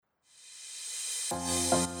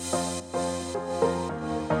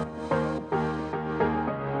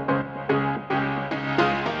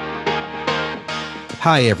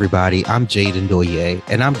Hi, everybody. I'm Jaden Doye,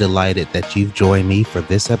 and I'm delighted that you've joined me for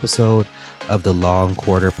this episode of the Long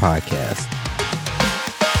Quarter Podcast.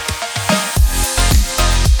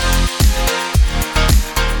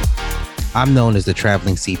 I'm known as the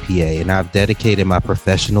Traveling CPA, and I've dedicated my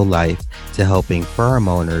professional life to helping firm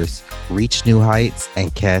owners reach new heights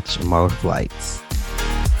and catch more flights.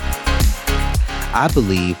 I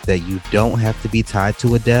believe that you don't have to be tied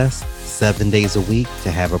to a desk 7 days a week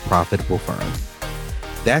to have a profitable firm.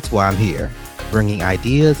 That's why I'm here, bringing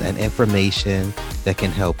ideas and information that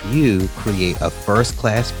can help you create a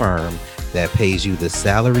first-class firm that pays you the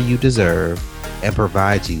salary you deserve and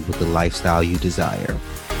provides you with the lifestyle you desire.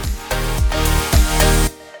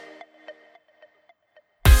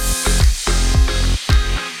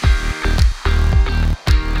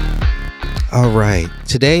 All right,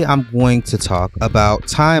 today I'm going to talk about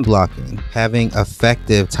time blocking. Having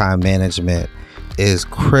effective time management is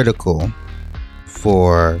critical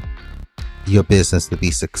for your business to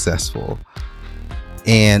be successful.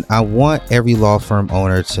 And I want every law firm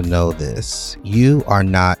owner to know this. You are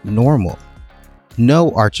not normal.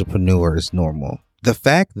 No entrepreneur is normal. The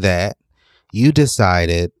fact that you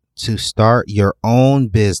decided to start your own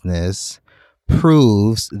business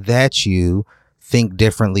proves that you think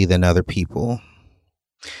differently than other people.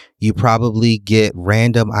 You probably get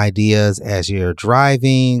random ideas as you're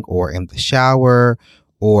driving or in the shower,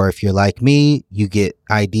 or if you're like me, you get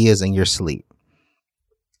ideas in your sleep.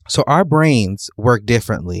 So our brains work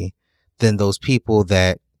differently than those people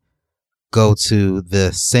that go to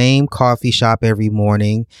the same coffee shop every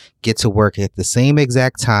morning, get to work at the same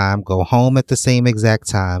exact time, go home at the same exact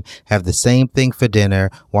time, have the same thing for dinner,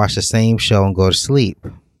 watch the same show, and go to sleep.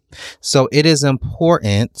 So it is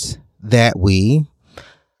important that we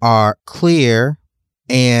are clear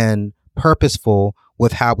and purposeful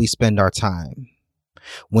with how we spend our time.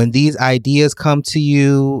 When these ideas come to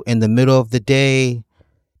you in the middle of the day,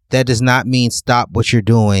 that does not mean stop what you're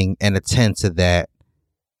doing and attend to that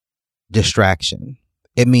distraction.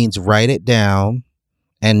 It means write it down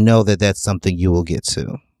and know that that's something you will get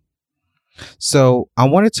to. So I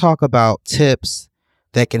want to talk about tips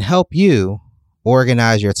that can help you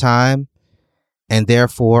organize your time and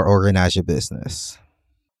therefore organize your business.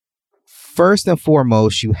 First and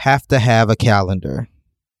foremost, you have to have a calendar.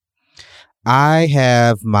 I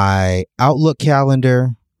have my Outlook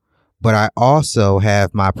calendar, but I also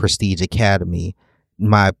have my Prestige Academy,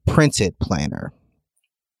 my printed planner.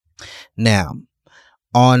 Now,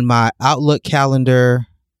 on my Outlook calendar,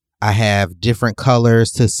 I have different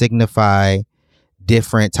colors to signify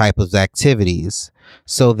different types of activities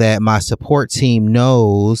so that my support team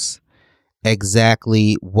knows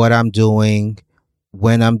exactly what I'm doing,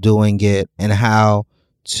 when I'm doing it, and how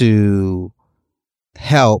to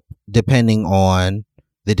help depending on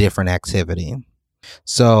the different activity.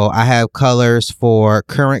 So I have colors for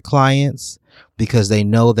current clients because they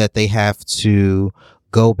know that they have to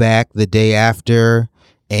go back the day after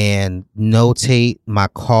and notate my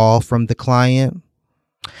call from the client.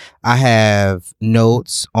 I have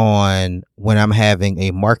notes on when I'm having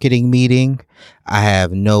a marketing meeting. I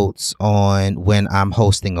have notes on when I'm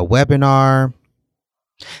hosting a webinar.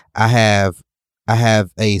 I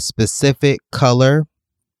have a specific color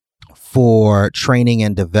for training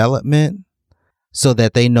and development so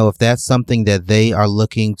that they know if that's something that they are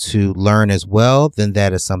looking to learn as well, then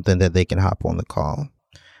that is something that they can hop on the call.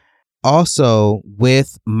 Also,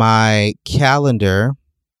 with my calendar,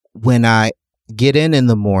 when I get in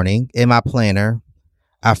the morning in my planner,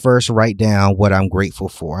 I first write down what I'm grateful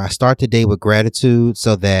for. I start the day with gratitude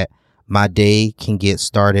so that my day can get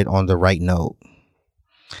started on the right note.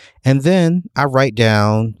 And then I write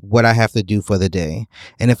down what I have to do for the day.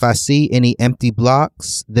 And if I see any empty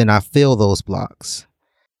blocks, then I fill those blocks.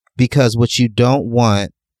 Because what you don't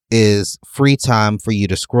want is free time for you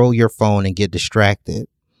to scroll your phone and get distracted.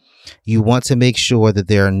 You want to make sure that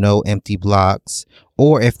there are no empty blocks,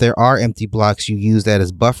 or if there are empty blocks, you use that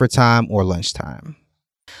as buffer time or lunchtime.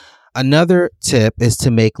 Another tip is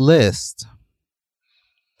to make lists.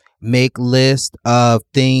 Make lists of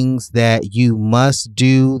things that you must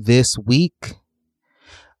do this week.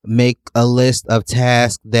 Make a list of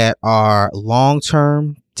tasks that are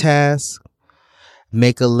long-term tasks.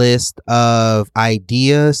 Make a list of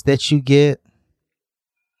ideas that you get.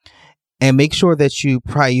 And make sure that you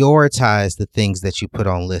prioritize the things that you put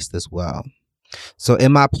on list as well. So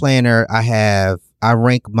in my planner, I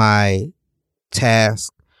rank my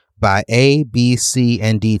task by A, B, C,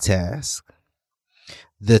 and D tasks.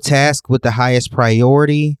 The tasks with the highest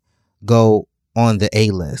priority go on the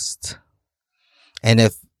A list. And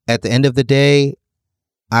if at the end of the day,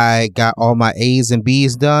 I got all my A's and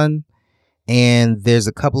B's done, and there's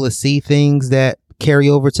a couple of C things that carry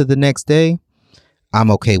over to the next day,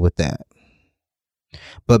 I'm okay with that.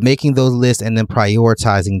 But making those lists and then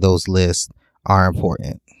prioritizing those lists are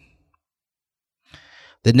important.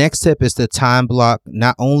 The next tip is to time block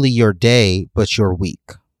not only your day, but your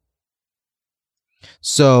week.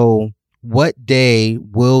 So, what day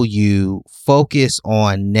will you focus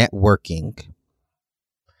on networking?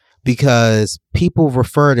 Because people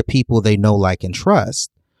refer to people they know, like, and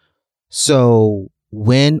trust. So,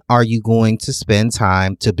 when are you going to spend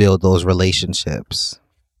time to build those relationships?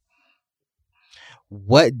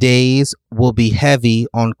 What days will be heavy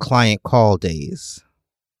on client call days?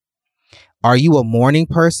 Are you a morning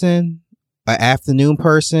person, an afternoon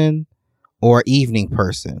person, or evening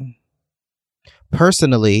person?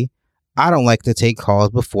 Personally, I don't like to take calls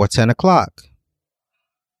before 10 o'clock.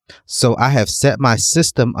 So I have set my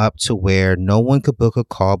system up to where no one could book a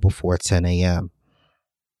call before 10 a.m.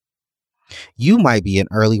 You might be an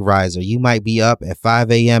early riser. You might be up at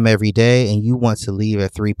 5 a.m. every day and you want to leave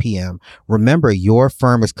at 3 p.m. Remember, your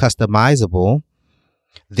firm is customizable.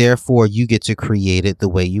 Therefore, you get to create it the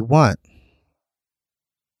way you want.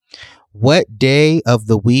 What day of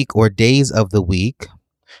the week or days of the week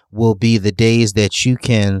will be the days that you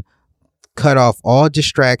can cut off all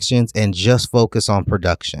distractions and just focus on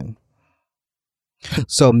production?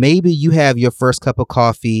 So maybe you have your first cup of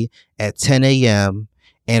coffee at 10 a.m.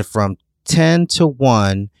 and from 10 to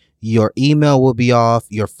 1, your email will be off,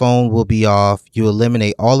 your phone will be off, you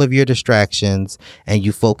eliminate all of your distractions, and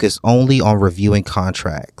you focus only on reviewing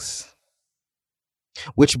contracts.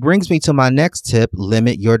 Which brings me to my next tip: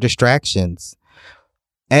 limit your distractions.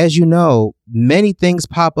 As you know, many things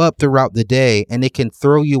pop up throughout the day and it can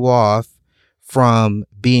throw you off from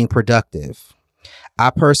being productive.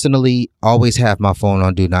 I personally always have my phone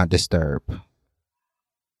on Do Not Disturb.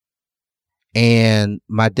 And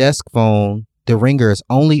my desk phone, the ringer is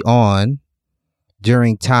only on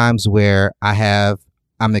during times where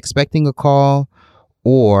I'm expecting a call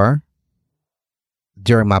or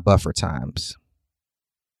during my buffer times.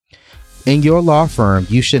 In your law firm,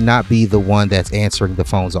 you should not be the one that's answering the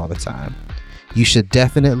phones all the time. You should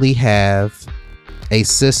definitely have a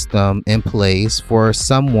system in place for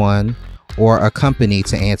someone or a company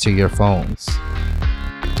to answer your phones.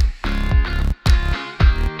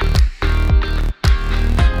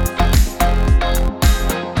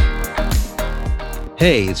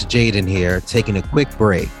 Hey, it's Jaden here, taking a quick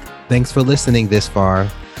break. Thanks for listening this far.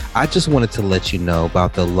 I just wanted to let you know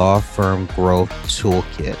about the Law Firm Growth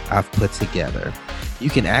Toolkit I've put together. You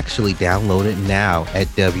can actually download it now at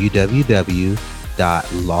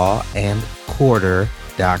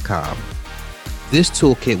www.lawandquarter.com. This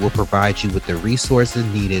toolkit will provide you with the resources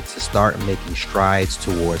needed to start making strides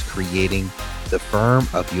towards creating the firm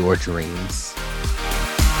of your dreams.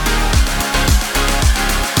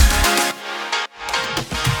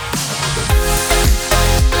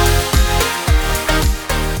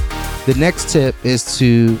 The next tip is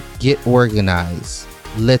to get organized,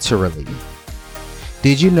 literally.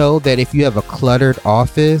 Did you know that if you have a cluttered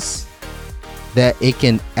office, that it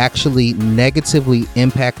can actually negatively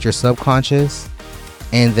impact your subconscious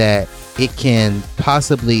and that it can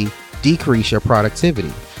possibly decrease your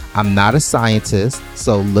productivity? I'm not a scientist,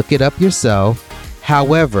 so look it up yourself.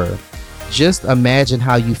 However, just imagine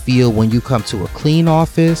how you feel when you come to a clean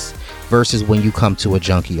office versus when you come to a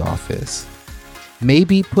junky office.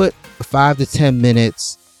 Maybe put 5 to 10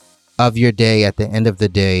 minutes of your day at the end of the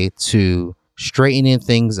day to straightening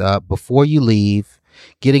things up before you leave,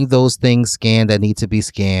 getting those things scanned that need to be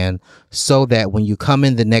scanned so that when you come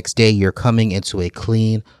in the next day, you're coming into a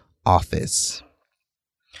clean office.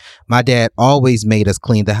 My dad always made us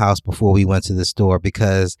clean the house before we went to the store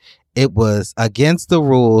because it was against the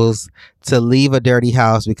rules to leave a dirty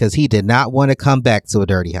house because he did not want to come back to a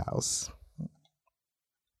dirty house.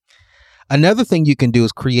 Another thing you can do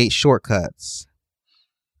is create shortcuts.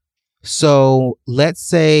 So let's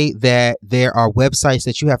say that there are websites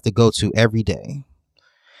that you have to go to every day.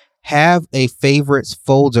 Have a favorites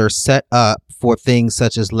folder set up for things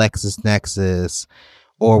such as LexisNexis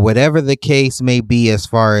or whatever the case may be as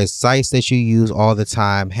far as sites that you use all the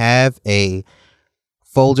time. Have a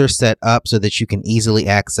folder set up so that you can easily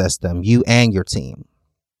access them, you and your team.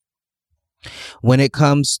 When it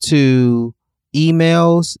comes to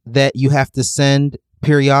emails that you have to send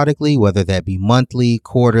periodically, whether that be monthly,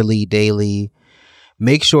 quarterly, daily,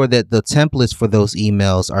 make sure that the templates for those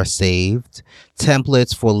emails are saved.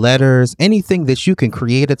 Templates for letters, anything that you can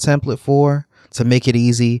create a template for, to make it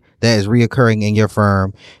easy that is reoccurring in your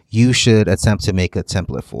firm, you should attempt to make a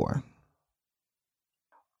template for.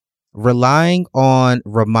 Relying on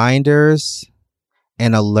reminders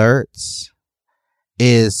and alerts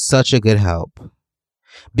is such a good help,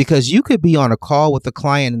 because you could be on a call with a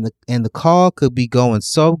client and the call could be going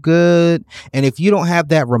so good. And if you don't have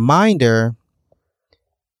that reminder,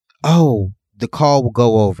 the call will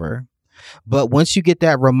go over. But once you get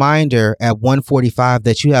that reminder at 1:45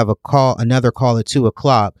 that you have another call at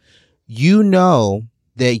 2:00, you know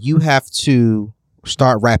that you have to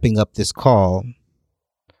start wrapping up this call,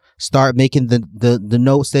 start making the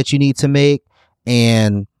notes that you need to make,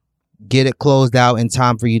 and get it closed out in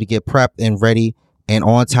time for you to get prepped and ready and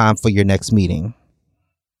on time for your next meeting.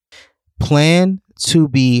 Plan to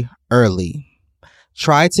be early.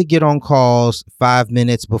 Try to get on calls 5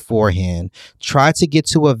 minutes beforehand. Try to get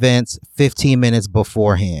to events 15 minutes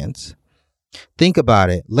beforehand. Think about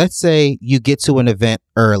it. Let's say you get to an event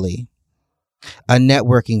early, a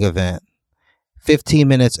networking event, 15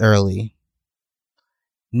 minutes early.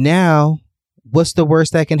 Now, what's the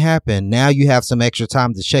worst that can happen? Now you have some extra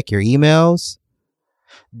time to check your emails.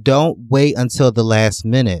 Don't wait until the last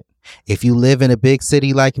minute. If you live in a big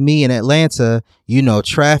city like me in Atlanta,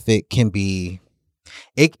 traffic can be,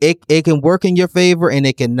 it can work in your favor and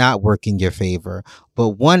it can not work in your favor. But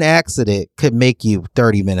one accident could make you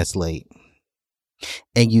 30 minutes late.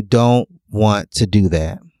 And you don't want to do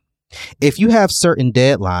that. If you have certain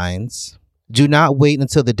deadlines, do not wait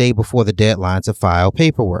until the day before the deadline to file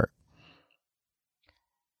paperwork.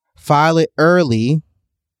 File it early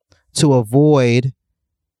to avoid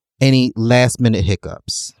any last minute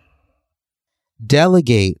hiccups.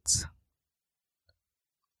 Delegate.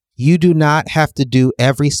 You do not have to do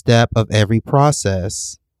every step of every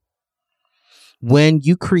process. When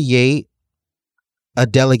you create a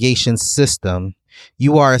delegation system,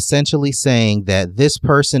 you are essentially saying that this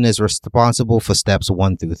person is responsible for steps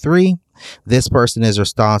 1 through 3. This person is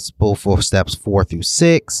responsible for steps 4 through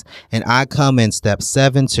 6. And I come in step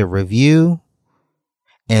 7 to review.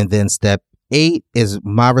 And then step 8 is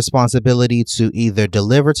my responsibility to either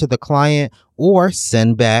deliver to the client or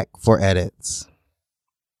send back for edits.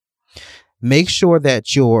 Make sure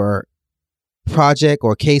that your project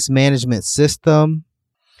or case management system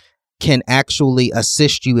can actually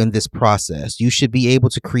assist you in this process. You should be able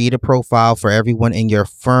to create a profile for everyone in your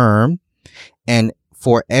firm. And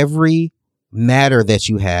for every matter that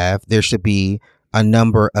you have, there should be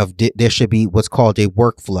there should be what's called a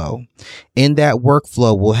workflow. In that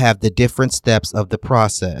workflow, we'll have the different steps of the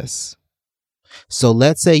process. So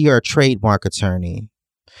let's say you're a trademark attorney.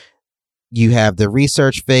 You have the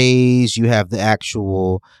research phase, you have the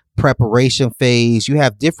actual preparation phase, you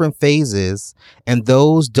have different phases, and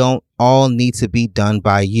those don't all need to be done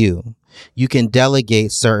by you. You can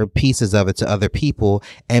delegate certain pieces of it to other people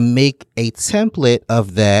and make a template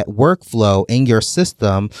of that workflow in your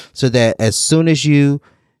system so that as soon as you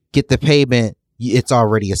get the payment, it's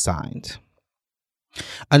already assigned.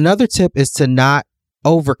 Another tip is to not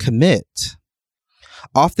overcommit.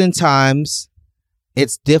 Oftentimes,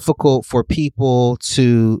 it's difficult for people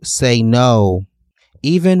to say no,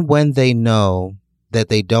 even when they know that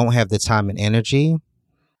they don't have the time and energy.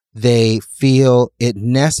 They feel it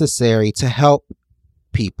necessary to help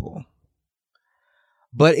people.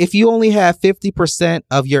 But if you only have 50%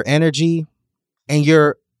 of your energy and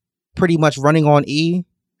you're pretty much running on E,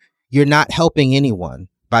 you're not helping anyone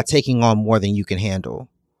by taking on more than you can handle.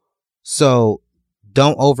 So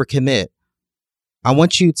don't overcommit. I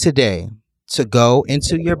want you today to go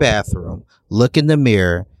into your bathroom, look in the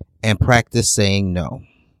mirror, and practice saying no.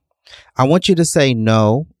 I want you to say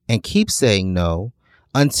no and keep saying no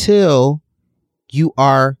until you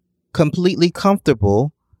are completely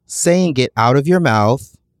comfortable saying it out of your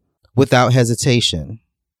mouth without hesitation.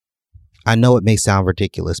 I know it may sound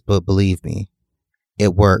ridiculous, but believe me,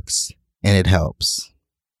 it works and it helps.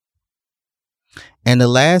 And the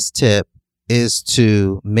last tip is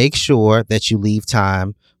to make sure that you leave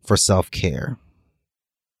time for self-care.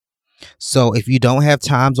 So if you don't have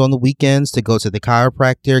times on the weekends to go to the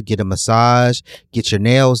chiropractor, get a massage, get your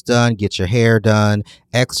nails done, get your hair done,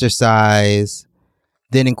 exercise,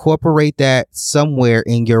 then incorporate that somewhere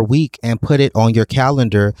in your week and put it on your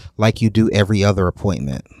calendar like you do every other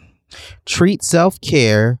appointment. Treat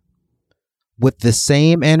self-care with the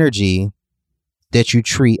same energy that you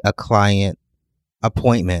treat a client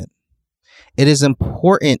appointment. It is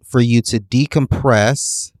important for you to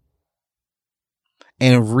decompress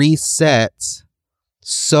and reset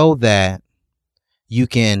so that you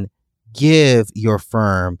can give your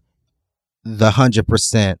firm the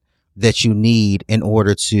 100% that you need in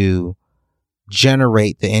order to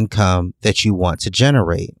generate the income that you want to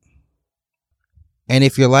generate. And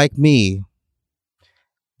if you're like me,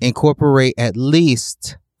 incorporate at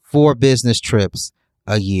least 4 business trips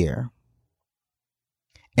a year.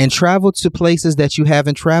 And travel to places that you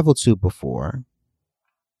haven't traveled to before.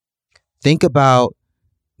 Think about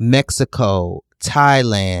Mexico,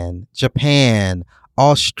 Thailand, Japan,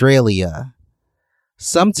 Australia.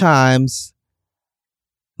 Sometimes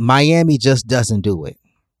Miami just doesn't do it.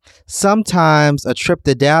 Sometimes a trip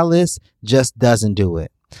to Dallas just doesn't do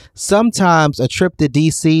it. Sometimes a trip to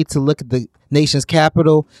DC to look at the nation's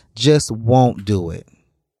capital just won't do it.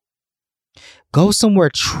 Go somewhere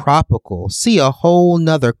tropical. See a whole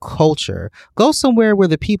nother culture. Go somewhere where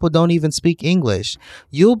the people don't even speak English.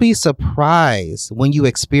 You'll be surprised when you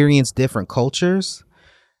experience different cultures,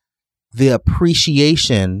 the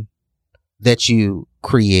appreciation that you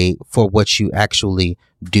create for what you actually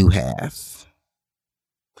do have.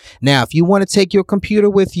 Now, if you want to take your computer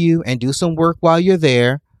with you and do some work while you're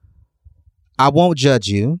there, I won't judge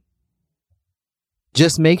you.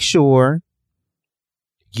 Just make sure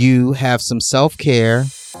you have some self-care.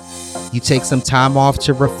 You take some time off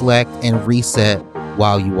to reflect and reset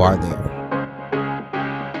while you are there.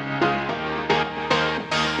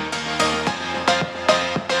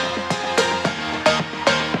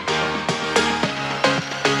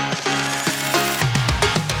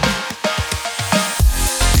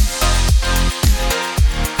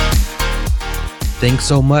 Thanks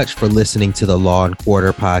so much for listening to the Law and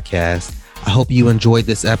Quarter podcast. I hope you enjoyed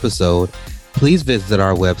this episode. Please visit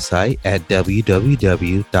our website at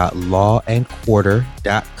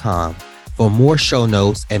www.lawandquarter.com for more show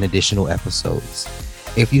notes and additional episodes.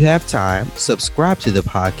 If you have time, subscribe to the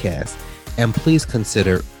podcast and please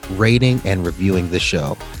consider rating and reviewing the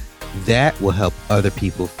show. That will help other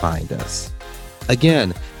people find us.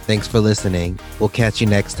 Again, thanks for listening. We'll catch you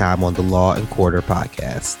next time on the Law and Quarter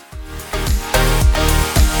podcast.